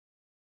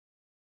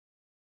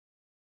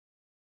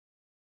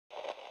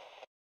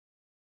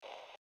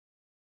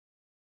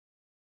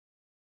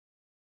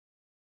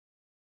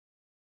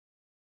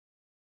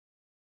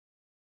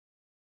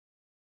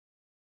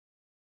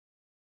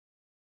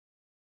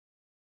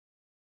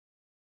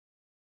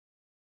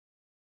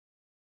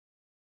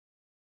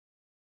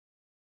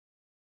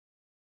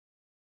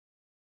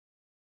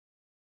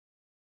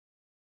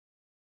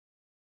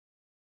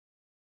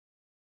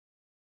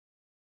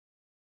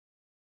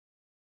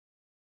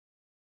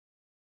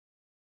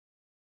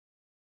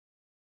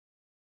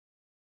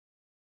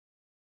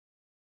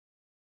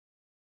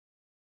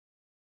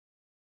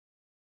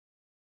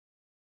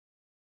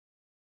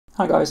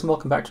Hi guys, and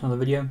welcome back to another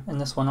video. In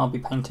this one I'll be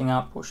painting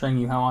up or showing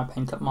you how I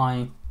paint up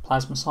my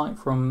Plasmacyte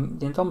from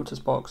the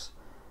Indomitus box.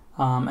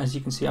 As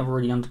you can see, I've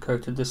already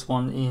undercoated this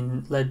one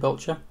in lead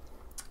belcher.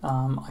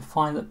 I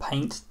find that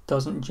paint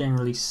doesn't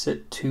generally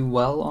sit too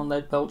well on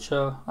lead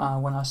belcher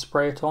when I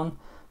spray it on,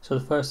 so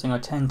the first thing I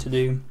tend to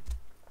do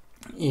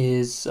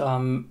is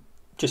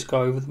just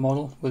go over the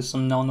model with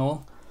some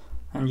non-oil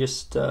and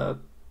just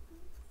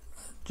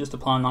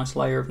apply a nice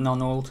layer of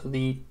non-oil to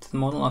the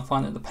model. I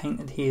find that the paint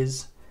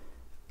adheres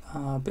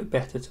a bit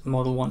better to the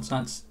model once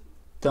that's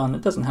done.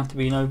 It doesn't have to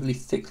be an overly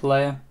thick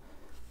layer,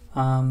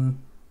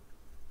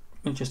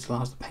 it just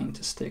allows the paint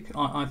to stick,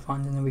 I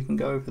find, and then we can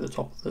go over the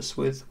top of this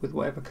with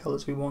whatever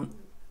colours we want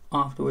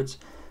afterwards.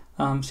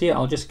 So yeah,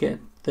 I'll just get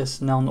this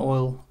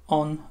non-oil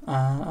on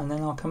and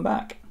then I'll come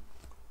back.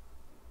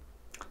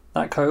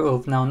 That coat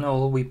of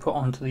non-oil we put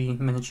onto the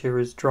miniature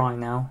is dry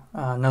now.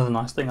 Another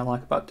nice thing I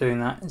like about doing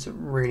that is it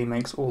really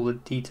makes all the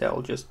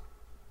detail just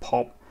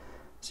pop.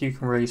 So you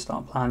can really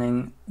start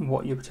planning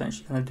what you're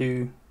potentially going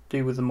to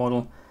do with the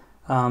model.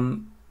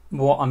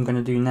 What I'm going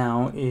to do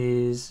now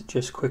is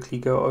just quickly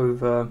go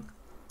over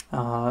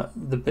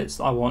the bits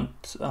that I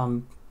want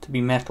to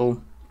be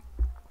metal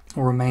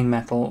or remain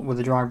metal with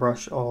a dry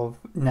brush of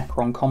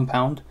Necron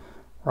Compound,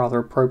 rather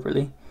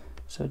appropriately.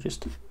 So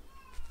just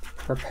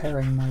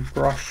preparing my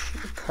brush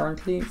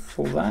currently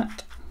for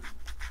that.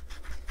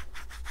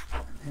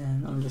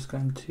 And I'm just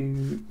going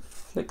to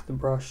flick the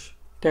brush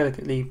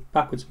delicately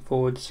backwards and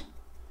forwards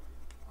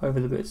over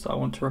the bits that I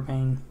want to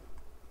remain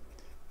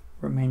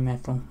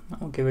metal. That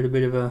will give it a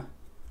bit of a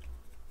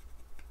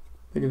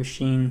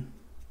sheen,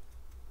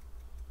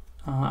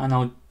 and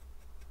I'll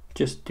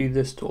just do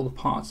this to all the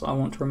parts I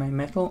want to remain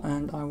metal,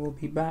 and I will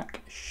be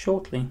back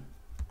shortly.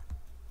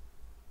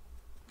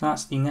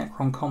 That's the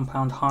Necron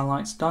Compound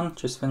highlights done.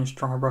 Just finished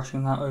dry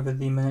brushing that over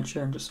the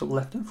miniature and just sort of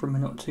left it for a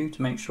minute or two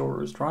to make sure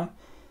it was dry.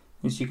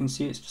 As you can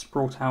see, it's just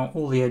brought out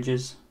all the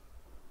edges,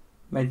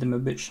 made them a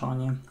bit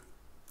shinier.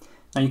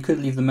 Now you could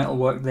leave the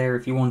metalwork there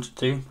if you wanted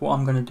to. What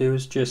I'm going to do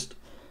is just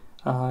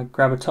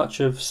grab a touch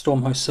of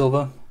Stormhost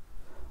Silver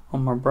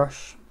on my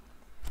brush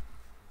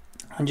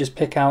and just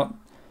pick out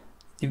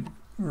the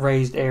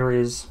raised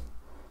areas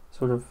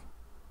sort of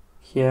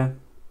here,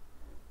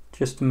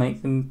 just to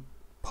make them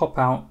pop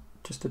out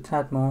just a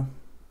tad more.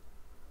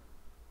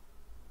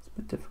 It's a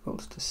bit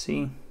difficult to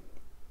see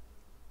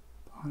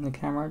behind the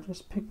camera.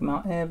 Just pick them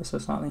out ever so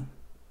slightly.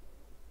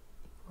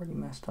 Already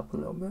messed up a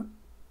little bit.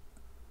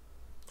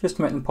 Just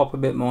to make them pop a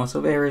bit more,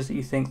 sort of areas that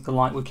you think the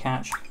light would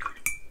catch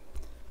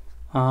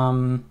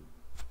on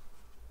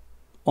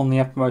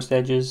the uppermost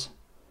edges,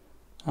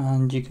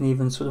 and you can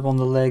even sort of on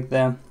the leg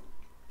there,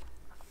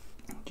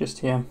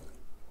 just here,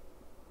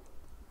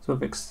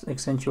 sort of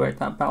accentuate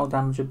that battle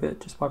damage a bit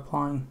just by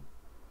applying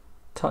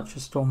a touch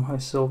of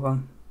Stormhost Silver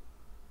on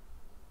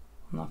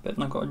that bit.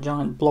 And I've got a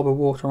giant blob of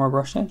water on my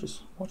brush there,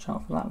 just watch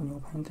out for that when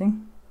you're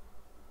painting,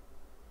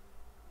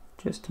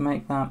 just to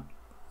make that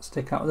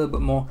stick out a little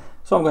bit more.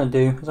 So what I'm going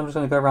to do is I'm just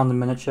going to go around the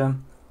miniature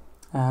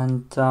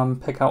and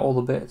pick out all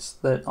the bits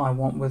that I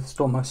want with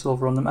Stormhost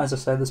Silver on them. As I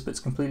say, this bit's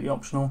completely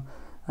optional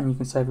and you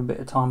can save a bit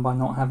of time by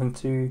not having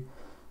to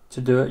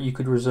do it. You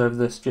could reserve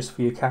this just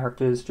for your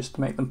characters, just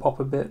to make them pop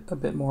a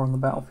bit more on the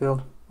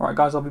battlefield. Alright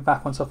guys, I'll be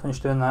back once I've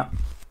finished doing that.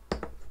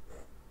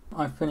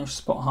 I've finished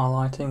spot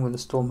highlighting with the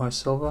Stormhost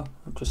Silver.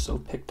 I've just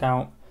sort of picked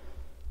out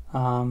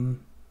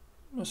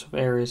sort of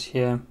areas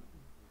here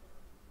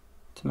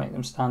to make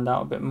them stand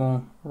out a bit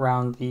more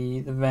around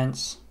the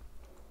vents.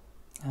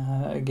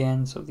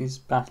 Again, sort of these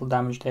battle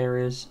damaged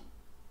areas,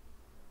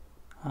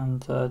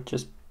 and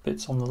just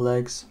bits on the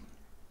legs,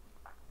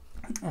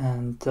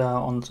 and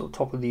on sort of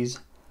top of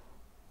these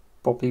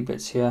bobbly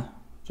bits here,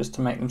 just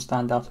to make them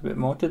stand out a bit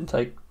more. Didn't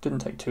take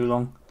too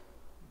long.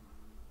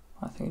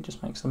 I think it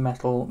just makes the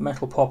metal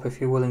pop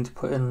if you're willing to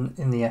put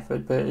in the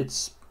effort, but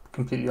it's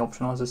completely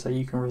optional. As I say,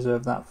 you can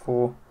reserve that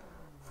for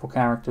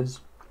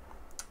characters.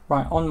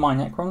 Right, on my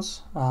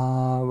Necrons,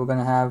 we're going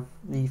to have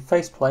the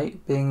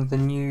faceplate being the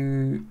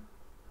new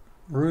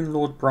Rune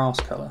Lord Brass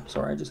colour.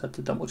 Sorry, I just had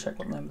to double check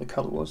what the name of the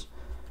colour was.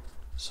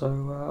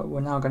 So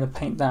we're now going to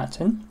paint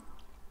that in.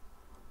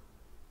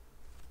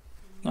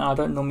 Now I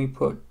don't normally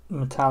put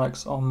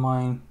metallics on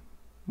my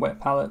wet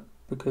palette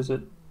because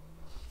I'll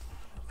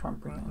try and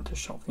bring that into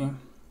shot for you.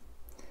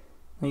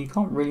 Now you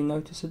can't really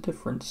notice a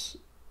difference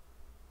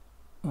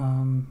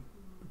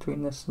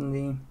between this and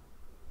the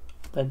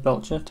lead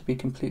belcher, to be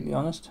completely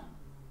honest.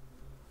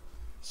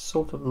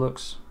 Sort of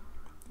looks,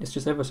 it's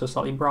just ever so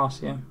slightly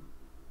brassier.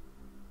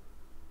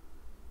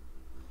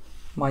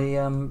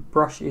 My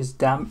brush is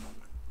damp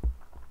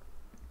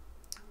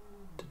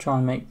to try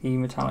and make the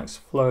metallics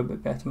flow a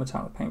bit better,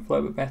 metallic paint flow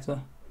a bit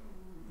better.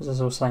 As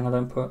I was saying, I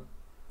don't put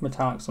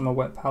metallics on my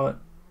wet palette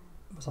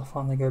because I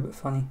find they go a bit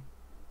funny.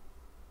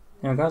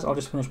 Anyway guys, I'll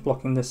just finish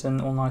blocking this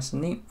in all nice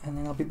and neat and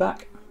then I'll be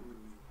back.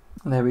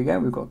 And there we go,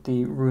 we've got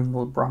the Rune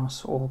Lord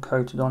Brass all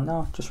coated on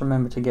now. Just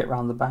remember to get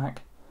round the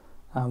back.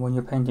 When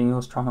you're painting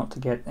yours, try not to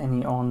get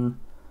any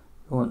on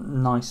your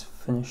nice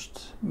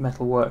finished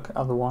metal work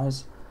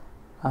otherwise.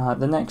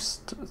 The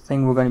next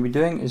thing we're going to be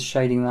doing is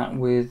shading that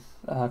with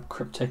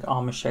CANOPTEK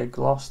Armor Shade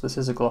Gloss. This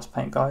is a gloss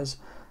paint, guys,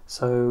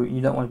 so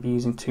you don't want to be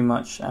using too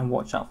much, and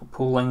watch out for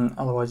pooling,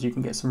 otherwise you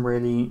can get some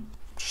really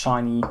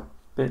shiny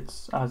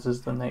bits, as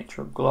is the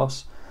nature of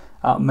gloss.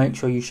 Make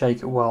sure you shake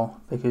it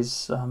well,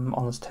 because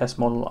on this test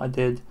model I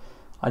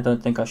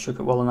don't think I shook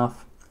it well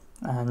enough,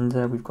 and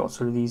we've got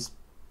sort of these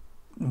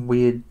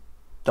weird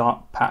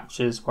dark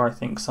patches where I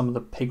think some of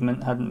the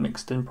pigment hadn't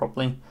mixed in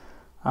properly,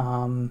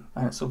 and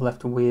it sort of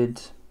left a weird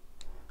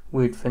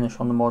finish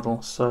on the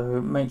model.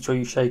 So make sure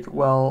you shake it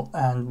well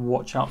and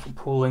watch out for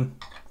pooling.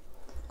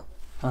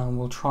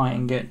 We'll try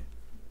and get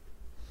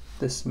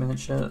this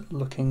miniature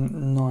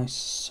looking nice.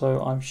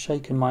 So I've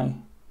shaken my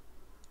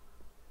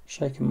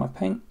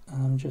paint,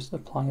 and I'm just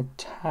applying a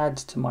tad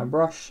to my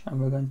brush, and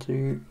we're going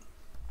to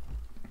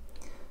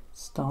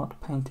start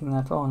painting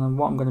that on. And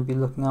what I'm going to be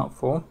looking out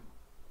for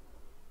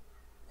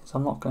is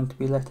I'm not going to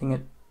be letting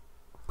it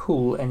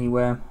pool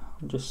anywhere.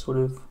 I'm just sort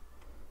of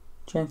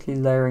gently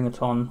layering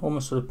it on,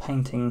 almost sort of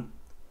painting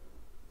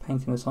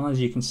this on.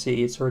 As you can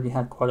see, it's already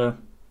had quite a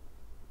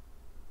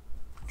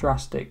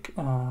drastic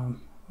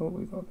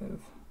we've got a bit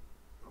of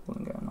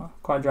pooling going on,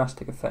 quite a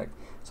drastic effect.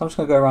 So I'm just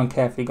going to go around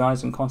carefully,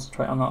 guys, and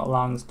concentrate on not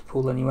allowing this to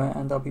pool anywhere,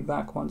 and I'll be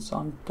back once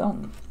I'm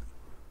done.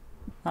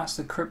 That's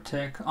the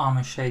CANOPTEK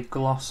Armor Shade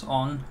Gloss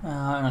on,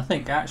 and I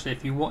think actually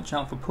if you watch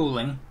out for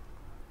pooling,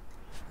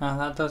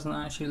 that doesn't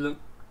actually look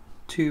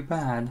too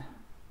bad.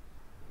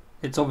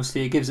 It's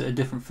obviously, it gives it a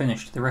different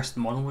finish to the rest of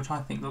the model, which I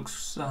think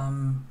looks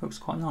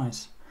quite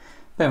nice.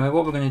 But anyway,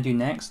 what we're going to do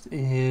next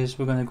is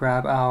we're going to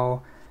grab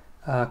our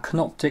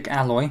CANOPTEK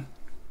Alloy.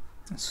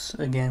 It's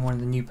again one of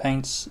the new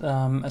paints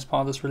as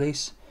part of this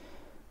release,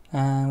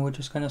 and we're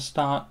just going to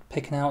start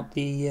picking out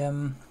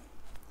the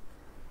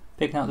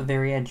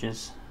very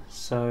edges.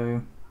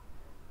 So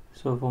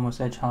sort of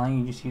almost edge highlighting.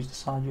 You just use the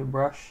side of your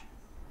brush,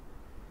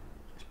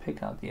 just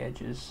pick out the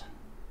edges,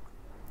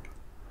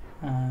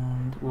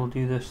 and we'll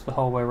do this the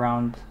whole way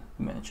around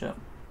the miniature.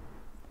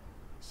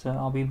 So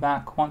I'll be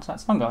back once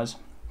that's done, guys.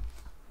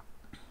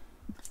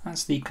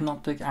 That's the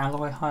CANOPTEK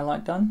Alloy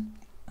highlight done.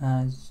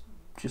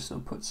 Just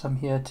sort of put some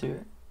here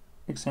to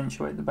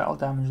accentuate the battle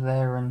damage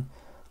there, and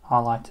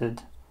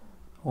highlighted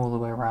all the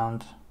way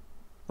around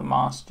the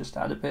mask, just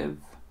add a bit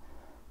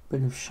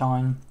of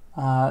shine.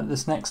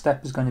 This next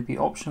step is going to be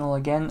optional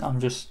again. I'm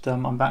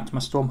back to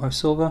my Stormhost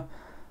Silver,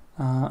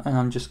 and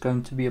I'm just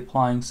going to be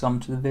applying some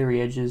to the very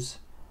edges,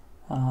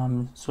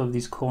 sort of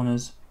these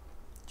corners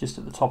just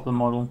at the top of the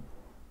model,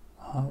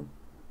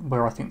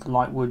 where I think the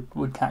light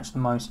would catch the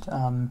most.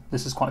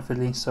 This is quite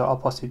fiddly, so I'll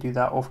possibly do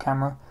that off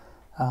camera,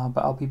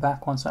 but I'll be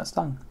back once that's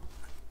done.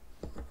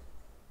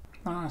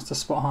 That's the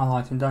spot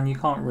highlighting done. You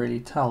can't really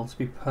tell, to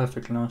be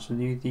perfectly honest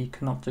with you. The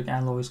CANOPTEK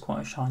Alloy is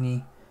quite a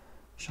shiny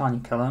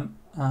colour.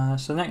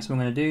 So next thing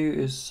I'm going to do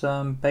is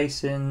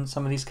base in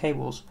some of these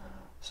cables.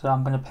 So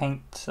I'm going to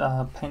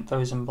paint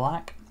those in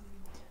black.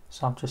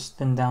 So I've just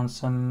thinned down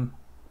some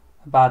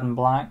Abaddon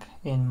black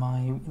in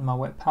my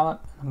wet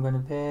palette. I'm going to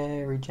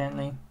very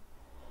gently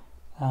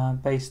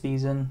base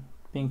these in,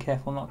 being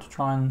careful not to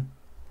try and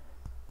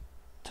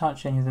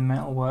touch any of the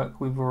metal work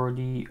we've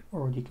already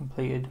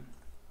completed.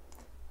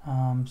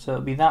 So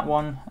it'll be that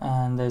one,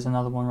 and there's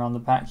another one around the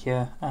back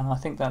here, and I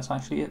think that's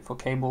actually it for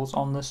cables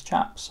on this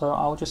chap. So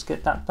I'll just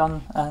get that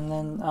done, and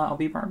then I'll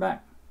be right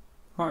back.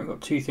 Right, we've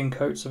got two thin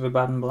coats of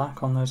Abaddon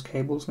black on those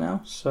cables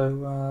now.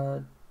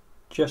 So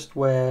just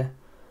where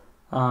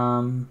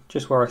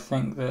I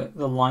think that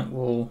the light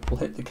will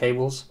hit the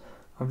cables,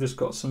 I've just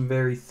got some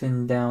very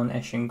thin down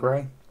Eshin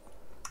grey.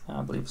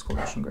 I believe it's called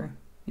Eshin grey.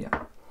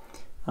 Yeah.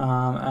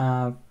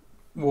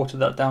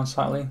 Watered that down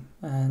slightly,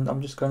 and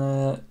I'm just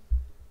gonna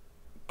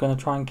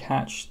try and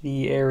catch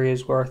the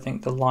areas where I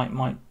think the light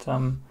might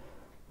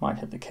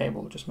hit the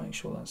cable. Just make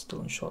sure that's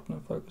still in shot and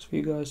in focus for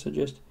you guys. So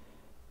just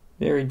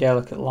very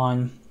delicate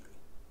line.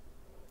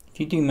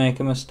 If you do make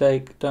a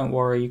mistake, don't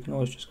worry, you can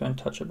always just go and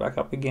touch it back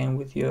up again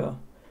with your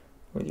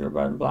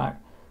Abaddon black.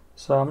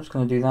 So I'm just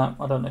going to do that.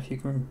 I don't know if you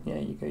can, yeah,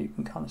 you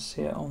can kind of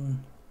see it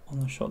on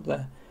the shot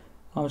there.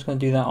 I'm just going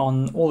to do that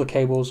on all the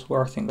cables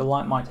where I think the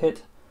light might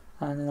hit,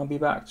 and then I'll be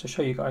back to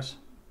show you guys.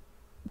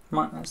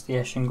 Right, that's the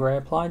Eshin grey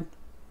applied.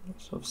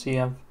 So obviously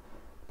I've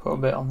put a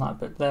bit on that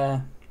bit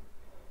there,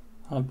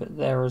 and a bit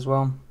there as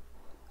well.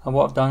 And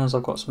what I've done is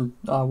I've got some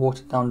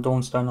watered down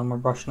Dawnstone on my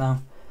brush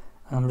now,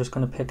 and I'm just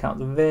going to pick out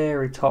the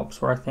very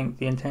tops where I think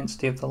the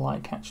intensity of the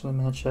light catching the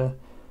miniature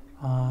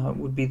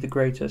would be the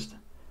greatest.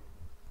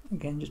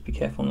 Again, just be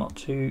careful not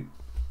to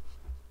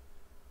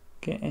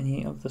get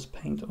any of this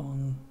paint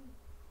on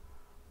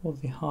all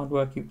the hard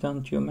work you've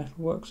done to your metal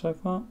work so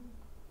far.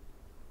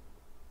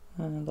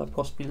 And I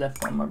possibly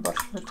left on my brush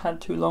for a tad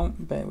too long,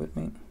 bear with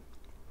me.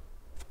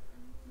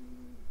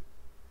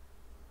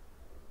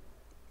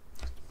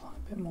 Just apply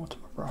a bit more to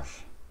my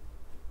brush,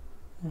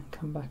 and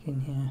come back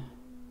in here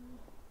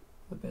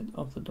with a bit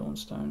of the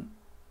Dawnstone.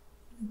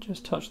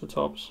 Just touch the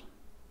tops,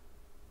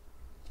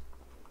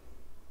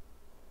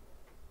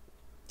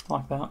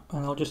 like that,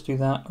 and I'll just do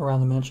that around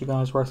the miniature,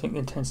 guys, where I think the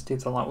intensity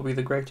of the light will be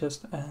the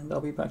greatest, and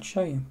I'll be back to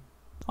show you.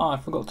 Oh, I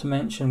forgot to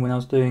mention when I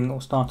was doing or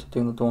started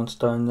doing the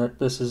Dawnstone that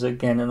this is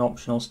again an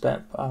optional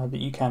step that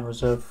you can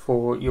reserve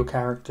for your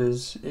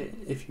characters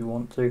if you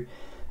want to.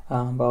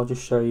 But I'll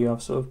just show you.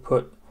 I've sort of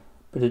put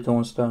a bit of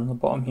Dawnstone on the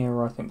bottom here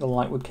where I think the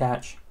light would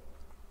catch.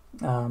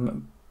 Bit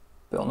on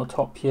the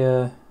top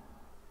here,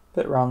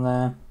 bit around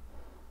there,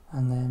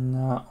 and then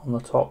on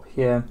the top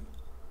here,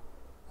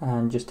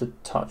 and just a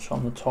touch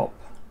on the top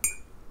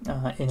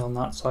in on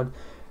that side.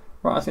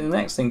 Right, I think the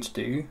next thing to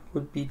do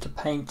would be to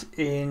paint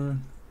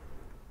in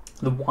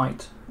the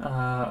white,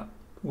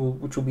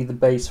 which will be the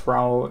base for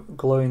our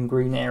glowing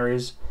green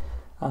areas.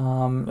 There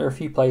are a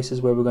few places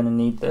where we're going to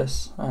need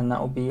this, and that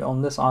will be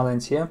on this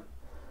island here,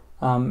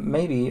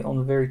 maybe on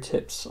the very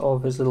tips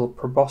of his little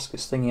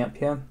proboscis thingy up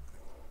here,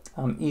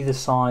 either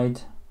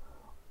side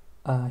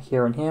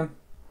here and here.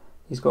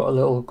 He's got a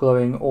little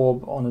glowing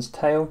orb on his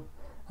tail,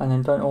 and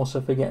then don't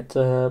also forget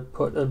to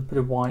put a bit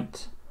of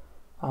white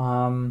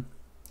on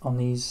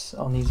these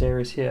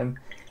areas here.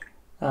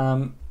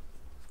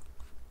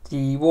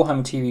 The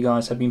Warhammer TV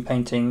guys have been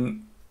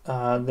painting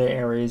their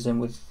areas in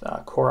with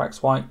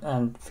Corax white,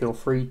 and feel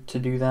free to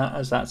do that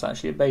as that's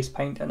actually a base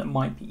paint and it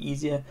might be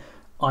easier.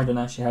 I don't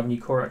actually have any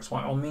Corax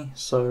white on me,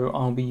 so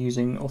I'll be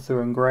using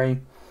Arthurian grey,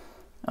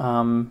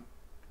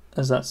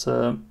 as that's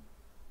a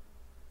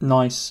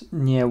nice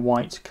near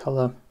white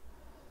colour.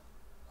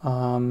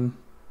 And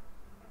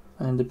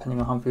then depending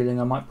on how I'm feeling,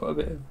 I might put a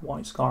bit of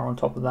white scar on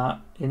top of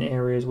that in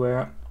areas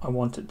where I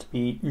want it to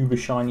be uber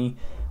shiny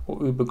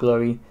or uber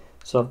glowy.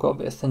 So I've got a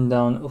bit of thin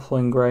down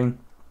Arthurian grey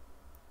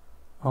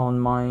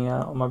on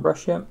my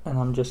brush here, and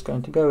I'm just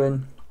going to go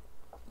in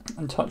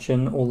and touch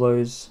in all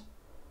those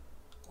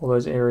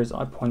areas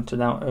I pointed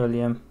out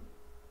earlier,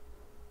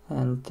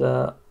 and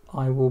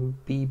I will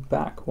be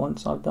back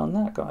once I've done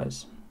that,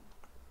 guys.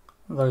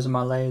 Those are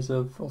my layers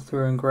of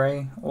Arthurian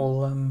grey,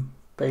 all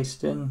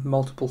based in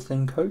multiple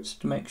thin coats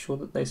to make sure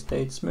that they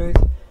stayed smooth.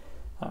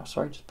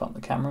 Sorry, just bumped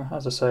the camera.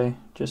 As I say,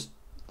 just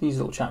these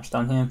little chaps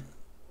down here,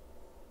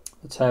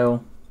 the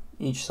tail,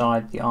 each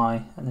side, the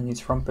eye, and then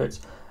these front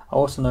bits. I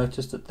also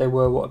noticed that there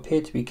were what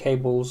appeared to be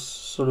cables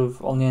sort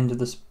of on the end of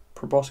this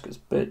proboscis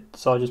bit,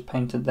 so I just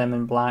painted them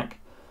in black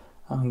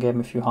and gave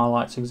them a few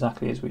highlights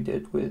exactly as we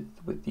did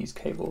with these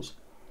cables.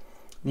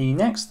 The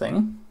next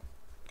thing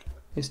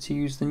is to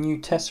use the new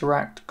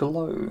Tesseract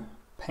Glow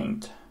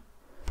paint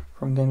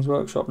from Games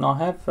Workshop. Now I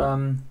have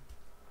done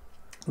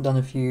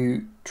a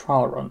few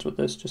trial runs with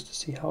this just to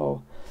see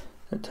how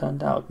it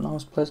turned out, and I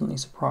was pleasantly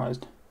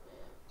surprised.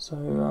 So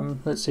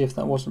let's see if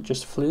that wasn't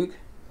just a fluke,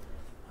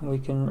 and we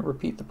can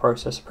repeat the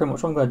process. Pretty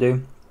much what I'm going to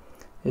do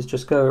is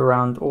just go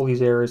around all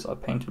these areas I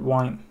painted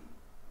white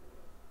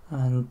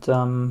and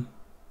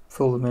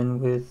fill them in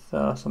with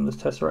some of this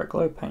Tesseract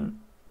Glow paint.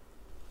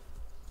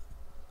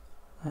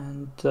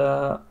 And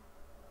I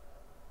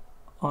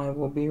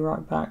will be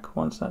right back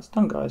once that's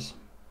done, guys.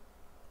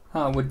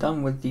 We're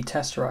done with the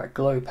Tesseract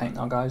Glow paint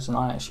now, guys, and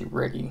I actually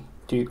really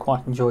do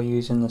quite enjoy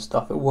using this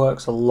stuff. It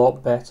works a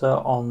lot better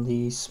on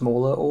the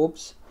smaller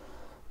orbs,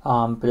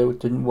 but it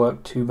didn't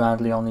work too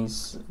badly on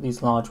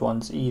these large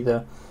ones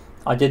either.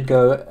 I did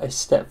go a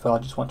step further. I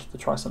just wanted to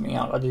try something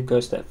out. I did go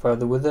a step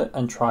further with it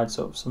and tried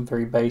sort of some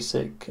very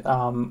basic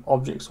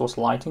object source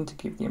lighting to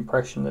give the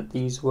impression that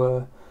these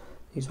were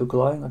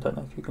glowing. I don't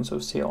know if you can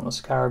sort of see it on the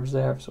scarabs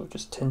there. I've sort of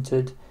just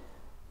tinted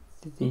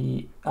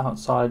the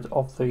outside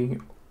of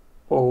the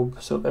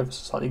orb sort of ever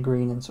so slightly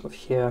green and sort of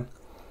here.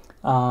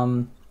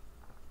 As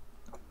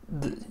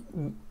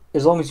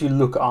long as you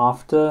look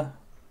after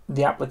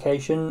the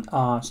application,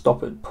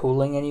 stop it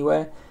pooling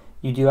anywhere,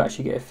 you do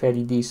actually get a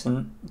fairly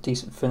decent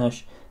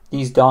finish.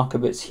 These darker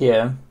bits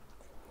here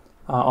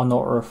are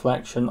not a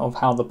reflection of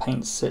how the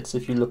paint sits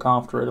if you look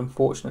after it.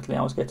 Unfortunately,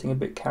 I was getting a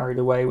bit carried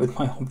away with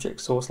my object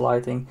source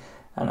lighting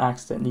and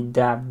accidentally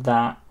dabbed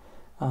that,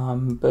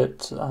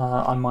 but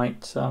I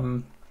might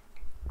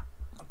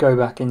go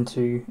back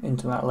into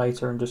that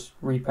later and just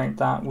repaint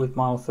that with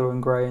my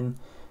Arthurian grey and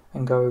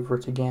go over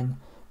it again.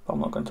 But I'm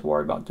not going to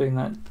worry about doing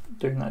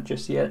that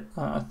just yet.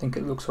 I think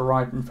it looks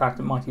alright. In fact,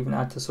 it might even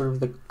add to sort of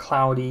the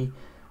cloudy,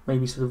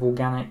 maybe sort of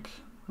organic,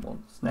 well,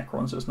 it's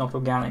Necron, so it's not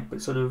organic,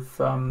 but sort of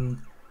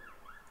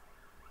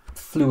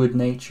fluid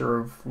nature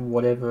of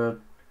whatever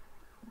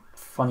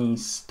funny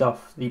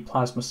stuff the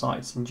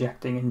Plasmacyte's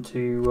injecting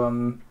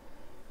into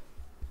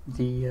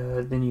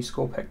the new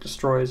CANOPTEK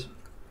destroyers.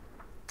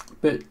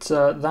 But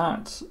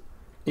that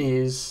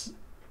is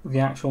the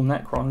actual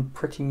Necron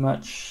pretty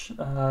much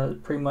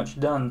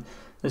done.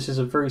 This is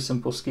a very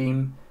simple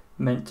scheme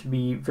meant to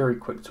be very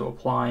quick to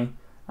apply.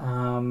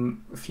 A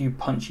few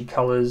punchy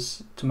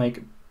colours to make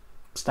it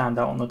stand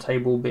out on the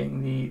table,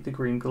 being the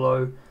green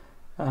glow.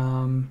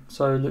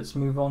 So let's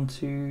move on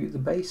to the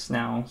base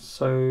now.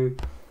 So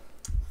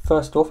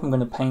first off, I'm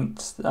going to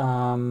paint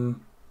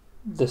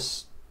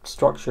this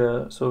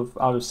structure sort of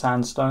out of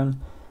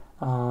sandstone.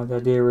 The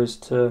idea is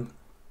to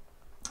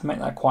make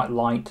that quite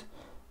light,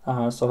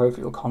 so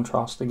hopefully it'll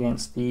contrast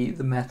against the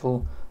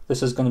metal.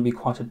 This is going to be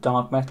quite a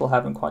dark metal. I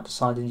haven't quite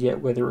decided yet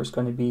whether it's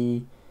going to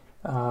be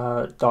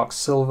dark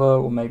silver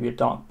or maybe a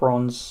dark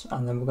bronze,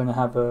 and then we're going to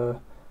have a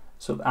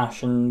sort of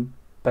ashen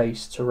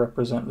base to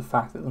represent the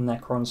fact that the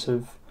Necrons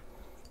have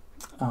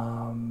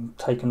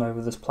taken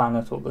over this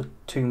planet, or the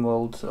Tomb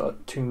World,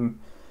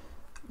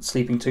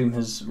 Sleeping Tomb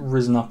has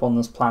risen up on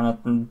this planet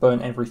and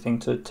burnt everything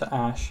to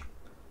ash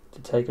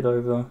to take it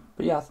over.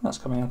 But yeah, I think that's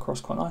coming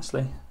across quite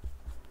nicely.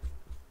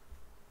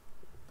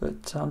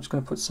 But I'm just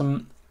going to put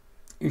some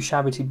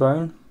Ushabti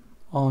bone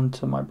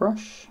onto my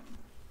brush.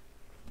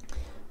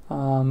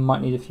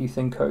 Might need a few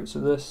thin coats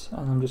of this,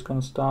 and I'm just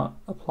going to start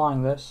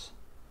applying this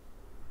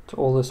to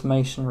all this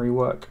masonry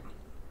work.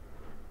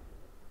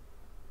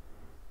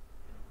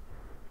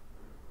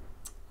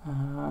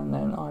 And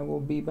then I will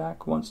be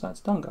back once that's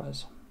done,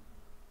 guys.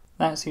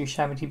 That's the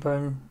Ushabti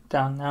bone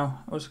down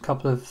now. It was a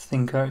couple of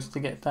thin coats to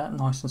get that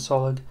nice and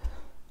solid.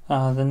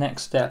 The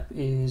next step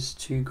is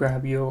to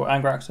grab your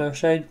Agrax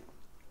Earthshade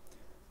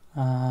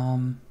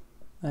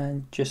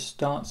and just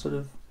start sort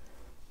of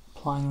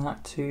applying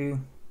that to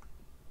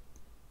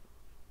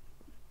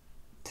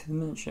the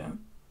miniature.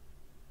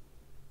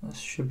 This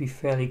should be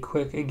fairly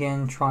quick,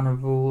 again trying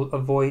to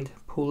avoid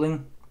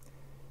pooling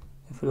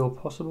if at all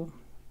possible.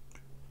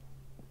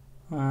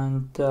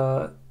 And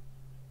the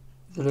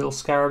little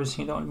scarabs,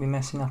 you don't want to be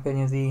messing up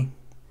any of the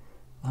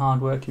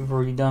hard work you've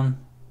already done.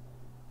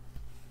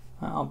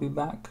 I'll be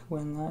back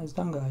when that is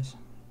done, guys.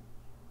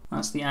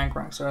 That's the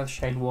Agrax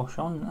Earthshade wash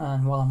on,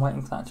 and while I'm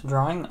waiting for that to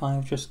dry,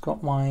 I've just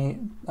got my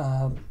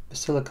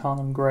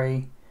Basilicanum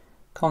Grey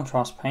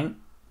contrast paint.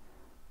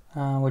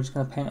 We're just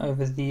going to paint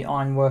over the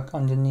ironwork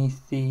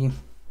underneath the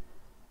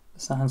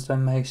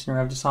sandstone masonry.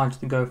 I've decided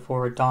to go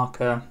for a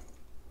darker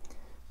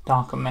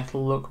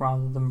metal look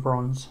rather than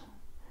bronze.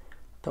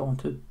 Don't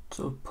want to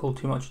sort of pull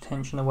too much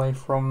attention away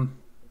from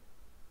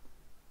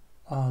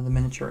the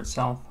miniature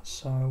itself.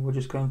 So we're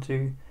just going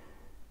to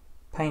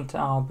paint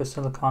our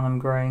Basilicanum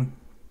Grey,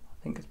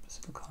 I think it's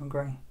Basilicanum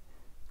Grey,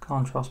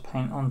 contrast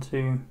paint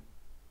onto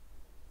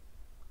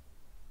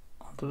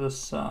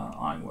this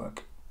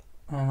ironwork.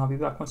 And I'll be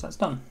back once that's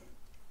done.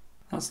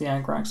 That's the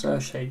Agrax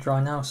Earthshade dry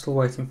now. Still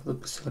waiting for the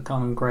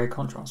Basilicanum Grey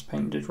contrast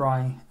paint to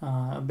dry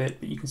a bit,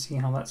 but you can see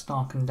how that's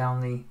darkened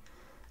down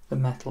the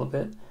metal a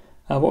bit.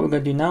 What we're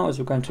going to do now is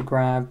we're going to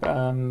grab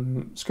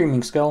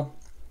Screaming Skull,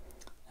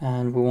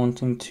 and we're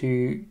wanting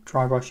to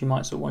dry brush. You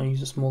might sort of want to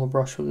use a smaller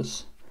brush for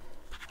this,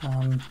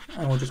 and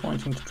we're just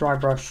wanting to dry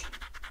brush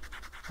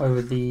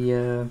over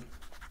the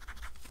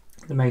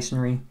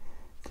masonry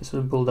to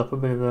sort of build up a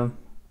bit of a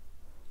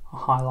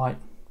highlight.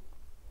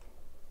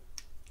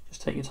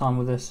 Just take your time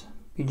with this,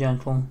 be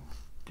gentle,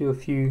 do a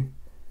few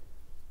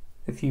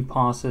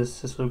passes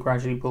to sort of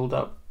gradually build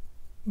up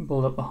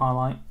the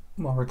highlight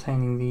while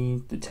retaining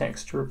the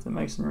texture of the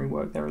masonry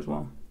work there as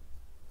well.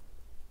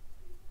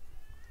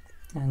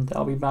 And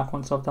I'll be back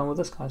once I've done with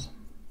this, guys.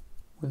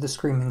 With the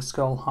Screaming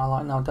Skull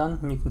highlight now done,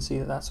 and you can see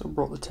that that's sort of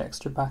brought the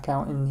texture back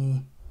out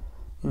in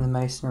the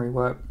masonry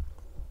work.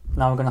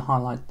 Now we're going to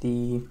highlight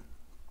the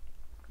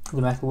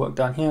metal work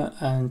down here,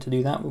 and to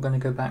do that we're going to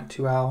go back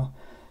to our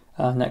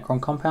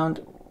Necron compound,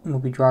 and we'll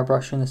be dry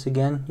brushing this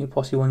again. You'll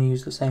possibly want to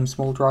use the same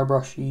small dry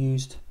brush you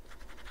used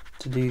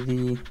to do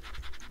the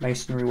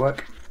masonry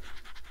work.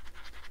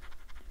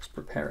 Just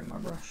preparing my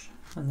brush,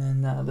 and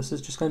then this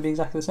is just going to be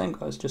exactly the same,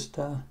 guys. Just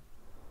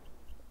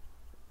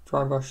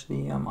dry brush I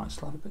might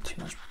still have a bit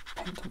too much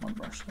paint on my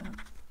brush there.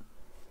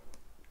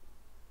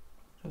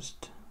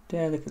 Just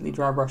delicately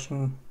dry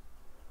brushing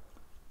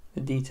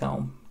the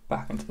detail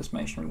back into this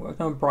masonry work.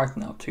 Don't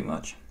brighten it up too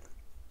much.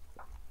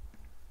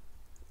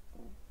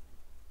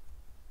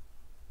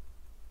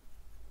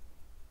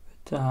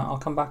 But I'll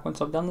come back once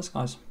I've done this,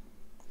 guys.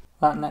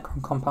 That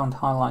Necron compound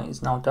highlight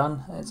is now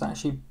done. It's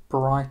actually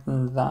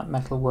brightened that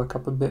metal work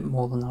up a bit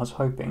more than I was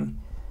hoping.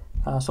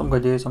 So what I'm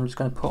going to do is I'm just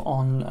going to put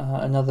on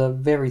another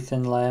very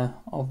thin layer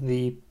of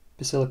the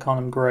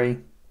Basilicanum Grey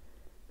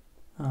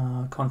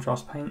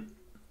contrast paint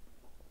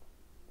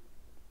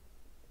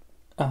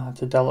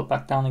to dull it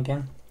back down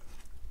again.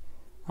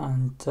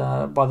 And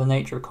by the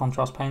nature of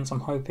contrast paints, I'm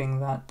hoping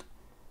that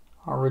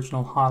our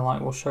original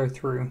highlight will show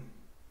through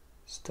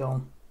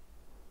still.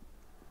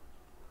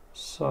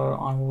 So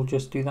I will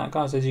just do that,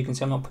 guys. As you can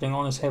see, I'm not putting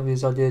on as heavily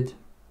as I did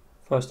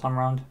first time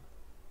around.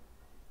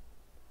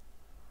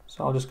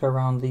 So I'll just go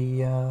around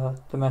the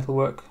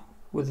metalwork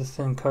with a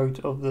thin coat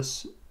of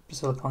this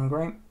Basilicanum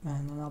Grey,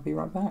 and then I'll be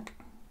right back.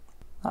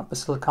 That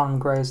Basilicanum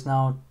Grey is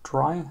now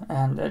dry,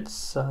 and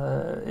it's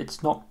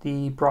knocked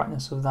the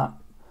brightness of that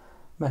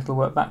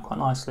metalwork back quite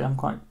nicely. I'm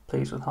quite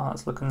pleased with how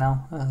that's looking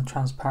now. The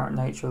transparent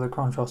nature of the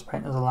contrast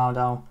paint has allowed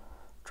our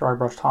dry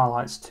brushed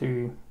highlights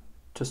to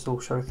just all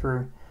show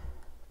through.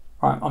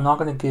 Right, I'm now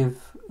going to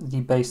give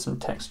the base some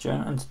texture,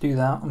 and to do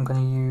that I'm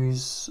going to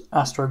use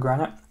Astro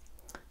Granite,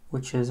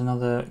 which is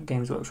another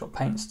Games Workshop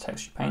Paints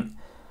texture paint.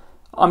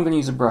 I'm going to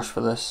use a brush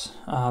for this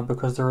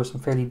because there are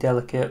some fairly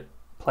delicate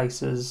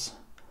places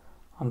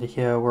under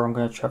here where I'm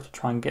going to have to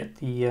try and get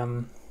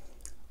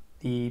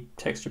the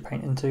texture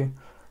paint into.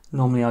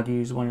 Normally I'd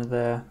use one of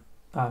their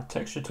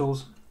texture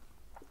tools.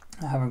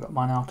 I haven't got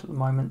mine out at the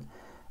moment,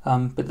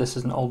 but this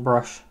is an old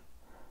brush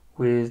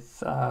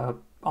with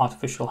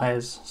artificial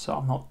hairs, so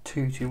I'm not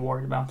too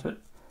worried about it.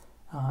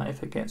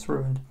 if it gets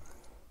ruined.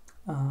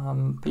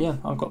 But yeah,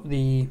 I've got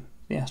the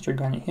Astro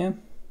Granite here.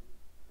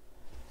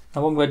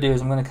 Now what I'm going to do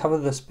is I'm going to cover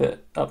this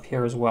bit up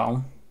here as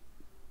well,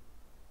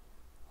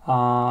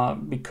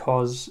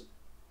 because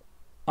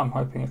I'm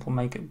hoping it'll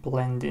make it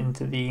blend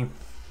into the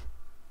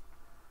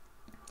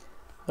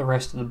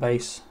rest of the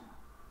base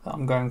that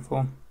I'm going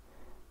for,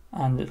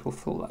 and it will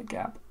fill that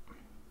gap.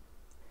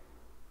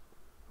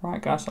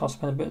 Right guys, I'll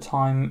spend a bit of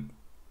time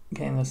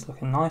getting this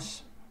looking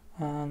nice,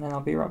 and then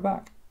I'll be right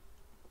back.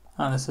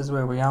 And this is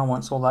where we are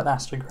once all that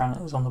Astro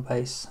Granite is on the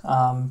base.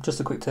 Just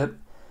a quick tip,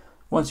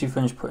 once you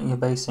finish putting your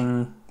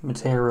basing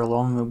material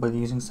on, whether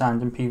using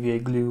sand and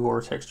PVA glue or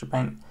a texture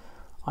paint,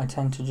 I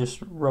tend to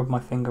just rub my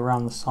finger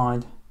around the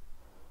side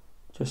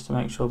just to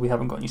make sure we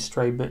haven't got any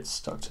stray bits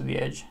stuck to the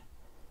edge,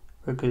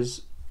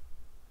 because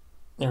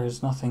there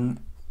is nothing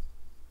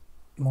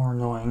more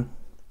annoying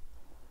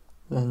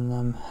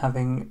than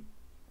having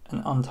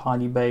an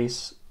untidy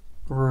base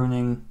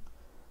ruining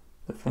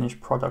the finished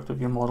product of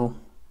your model.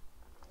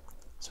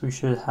 So we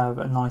should have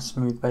a nice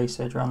smooth base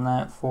edge around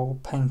there for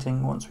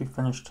painting once we've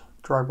finished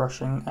dry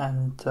brushing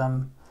and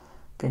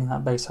getting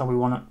that base how we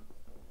want it.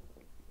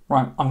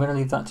 Right, I'm going to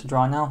leave that to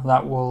dry now.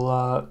 That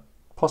will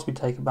possibly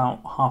take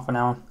about half an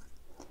hour,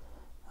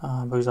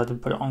 because I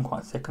did put it on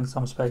quite thick in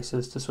some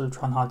spaces to sort of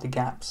try and hide the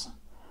gaps,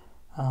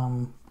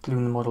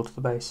 gluing the model to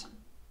the base.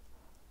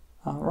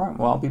 Right,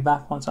 well I'll be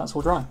back once that's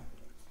all dry.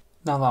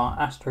 Now that our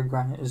Astro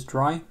Granite is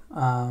dry,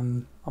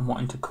 I'm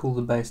wanting to cool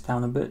the base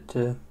down a bit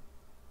to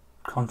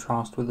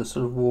contrast with the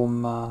sort of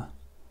warm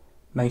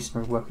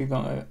masonry work we've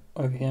got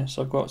over here.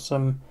 So I've got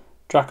some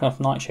Drakenhof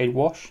Nightshade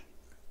wash,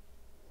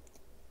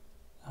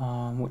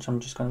 which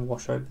I'm just going to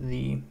wash over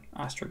the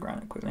Astro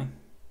Granite quickly.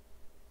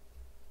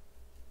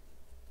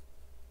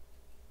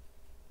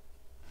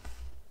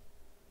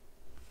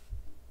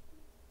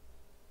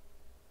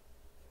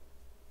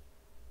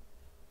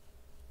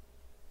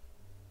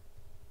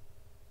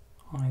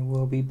 I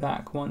will be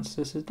back once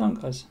this is done,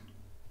 guys.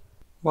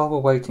 While we're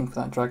waiting for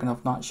that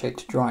Drakenhof Nightshade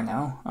to dry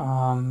now,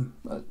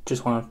 I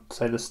just want to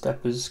say this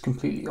step is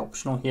completely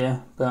optional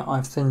here, but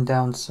I've thinned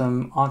down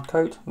some Art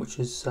Coat, which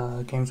is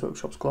Games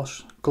Workshop's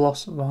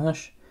gloss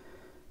varnish,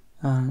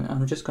 and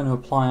I'm just going to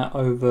apply it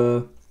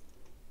over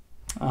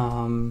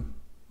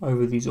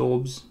these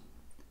orbs,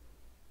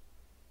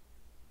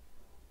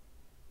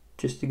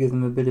 just to give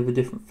them a bit of a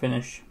different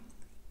finish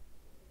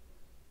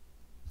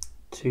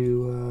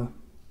to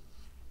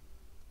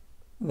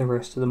the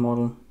rest of the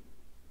model.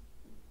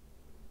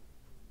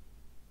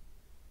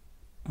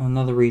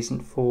 Another reason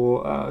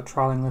for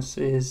trialing this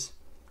is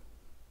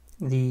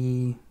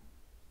the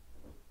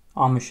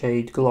Armor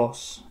Shade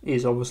gloss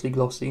is obviously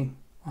glossy,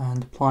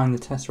 and applying the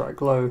Tesseract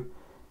Glow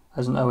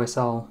as an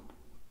OSL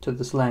to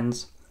this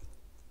lens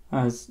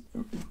has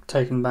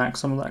taken back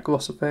some of that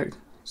gloss effect.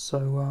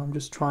 So I'm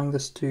just trying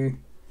this to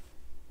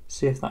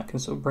see if that can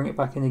sort of bring it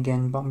back in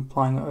again, but I'm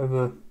applying it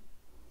over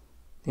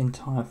the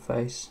entire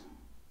face.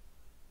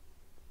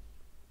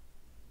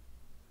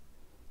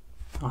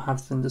 I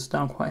have thinned this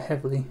down quite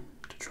heavily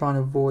to try and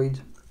avoid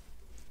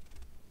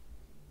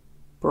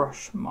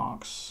brush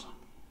marks.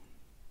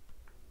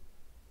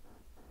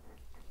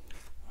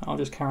 I'll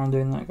just carry on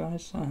doing that,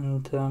 guys,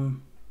 and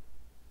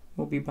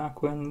we'll be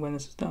back when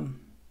this is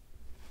done.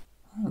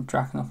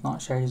 Drakenhof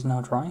Nightshade is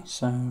now dry,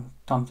 so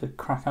time to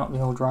crack out the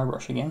old dry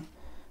brush again.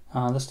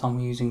 This time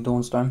we're using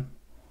Dawnstone.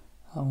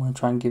 I want to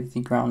try and give the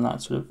ground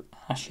that sort of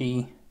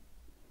ashy,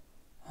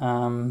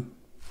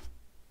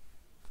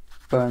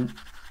 burnt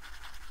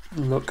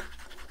look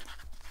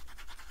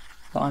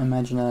that I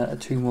imagine a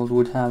Tomb World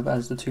would have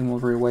as the Tomb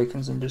World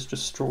reawakens and just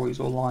destroys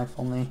all life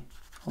on the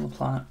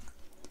planet.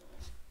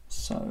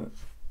 So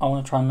I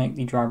want to try and make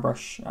the dry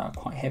brush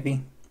quite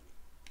heavy.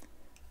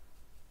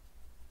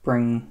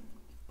 Bring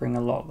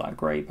a lot of that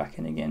grey back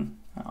in again.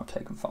 I've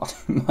taken far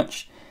too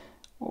much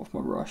off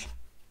my brush.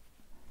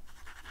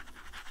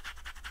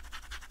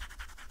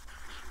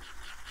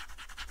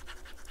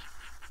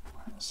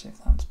 Let's see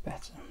if that's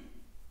better.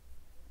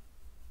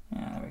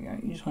 Yeah, there we go.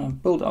 You just want to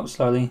build it up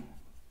slowly,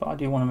 but I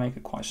do want to make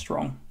it quite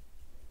strong.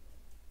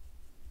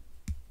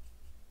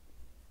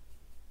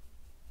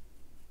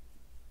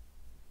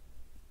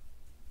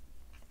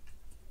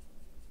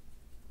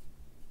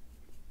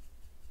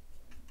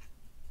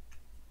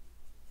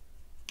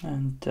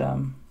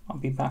 And I'll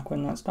be back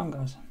when that's done,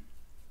 guys.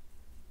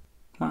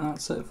 And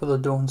that's it for the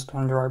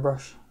Dawnstone dry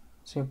brush.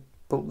 So you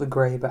built the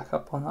grey back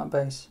up on that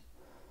base.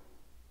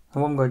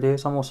 And what I'm going to do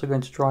is I'm also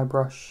going to dry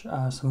brush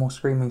some more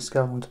Screaming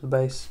Skull onto the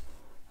base.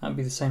 That'll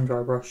be the same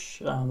dry brush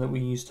that we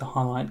used to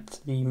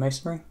highlight the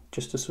masonry,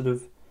 just to sort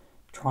of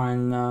try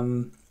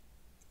and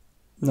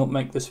not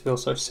make this feel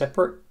so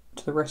separate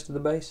to the rest of the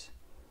base.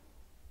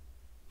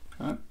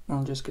 Right,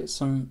 I'll just get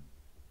some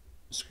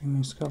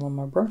Screaming Skull on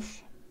my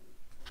brush.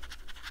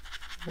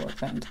 Work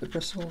that into the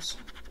bristles.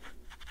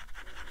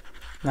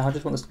 Now I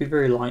just want this to be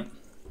very light.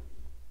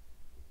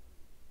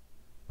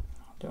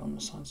 I'll do it on the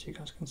side so you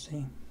guys can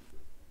see.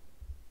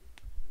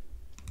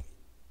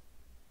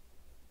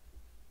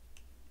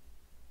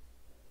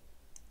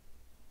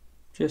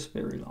 Just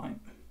very light.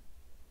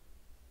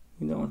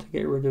 You don't want to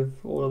get rid of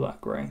all of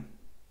that grey.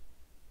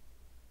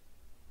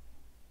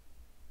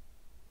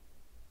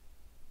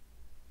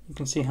 You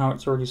can see how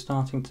it's already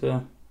starting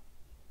to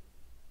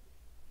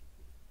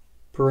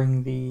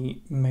bring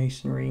the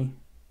masonry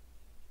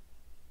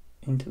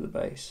into the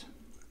base.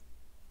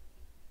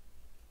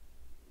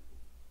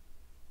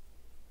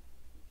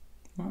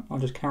 Right, I'll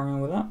just carry on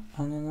with that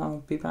and then I'll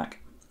be back.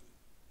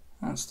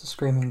 That's the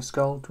Screaming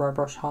Skull dry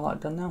brush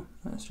highlight done now.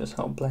 Let's just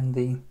help blend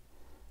the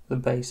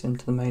base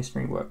into the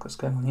masonry work that's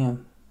going on here.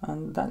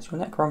 And that's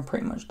your Necron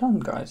pretty much done,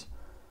 guys.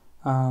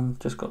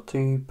 Just got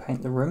to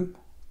paint the room.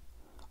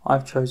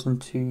 I've chosen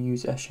to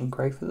use Eshin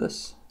Grey for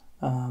this,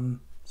 so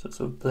it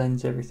sort of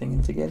blends everything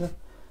in together.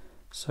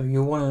 So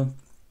you'll want to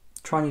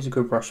try and use a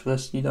good brush for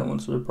this. You don't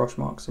want sort of brush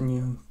marks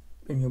in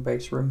your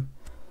base room.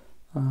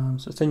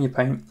 So it's in your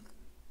paint,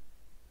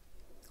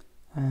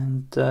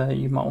 and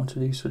you might want to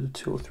do sort of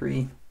 2 or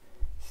 3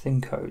 thin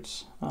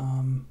coats.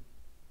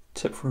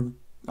 Tip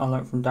I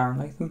learned from Darren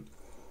Latham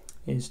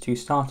is to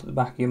start at the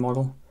back of your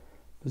model,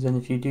 because then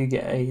if you do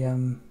get a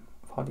I've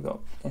hardly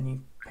got any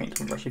paint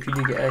on brush. If you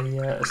do get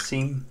a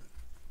seam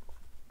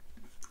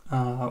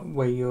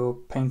where your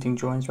painting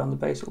joins around the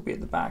base, it will be at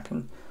the back,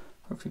 and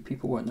hopefully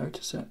people won't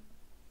notice it.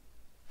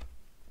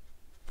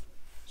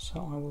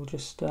 So I will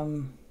just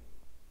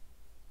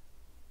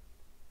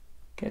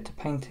get to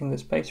painting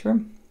this base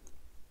room,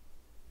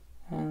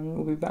 and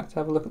we'll be back to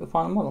have a look at the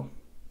final model.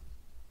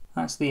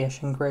 That's the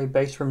Eshin Grey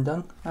base room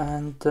done,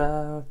 and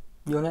your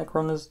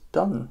Necron is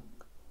done.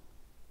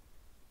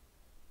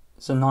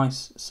 It's a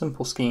nice,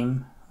 simple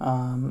scheme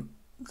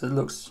that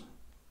looks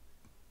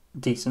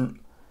decent.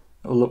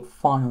 It will look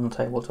fine on the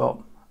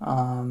tabletop.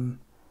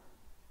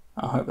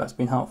 I hope that's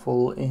been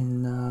helpful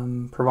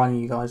in providing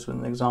you guys with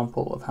an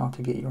example of how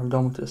to get your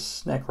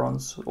Indomitus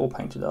Necrons all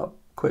painted up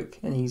quick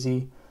and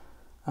easy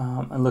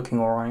and looking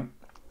alright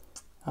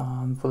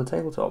for the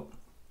tabletop.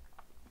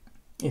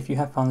 If you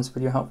have found this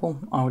video helpful,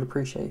 I would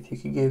appreciate if you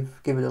could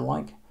give it a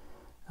like.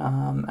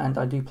 And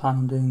I do plan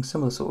on doing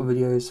similar sort of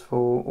videos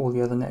for all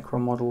the other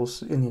Necron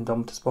models in the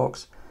Indomitus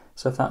box.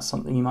 So if that's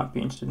something you might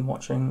be interested in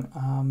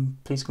watching,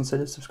 please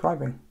consider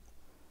subscribing.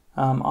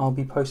 I'll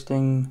be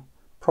posting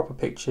proper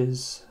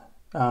pictures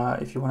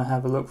if you want to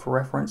have a look for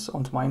reference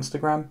onto my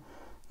Instagram.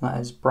 That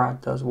is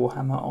Brad Does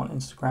Warhammer on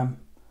Instagram.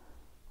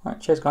 Alright,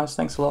 cheers guys,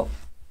 thanks a lot,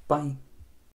 bye.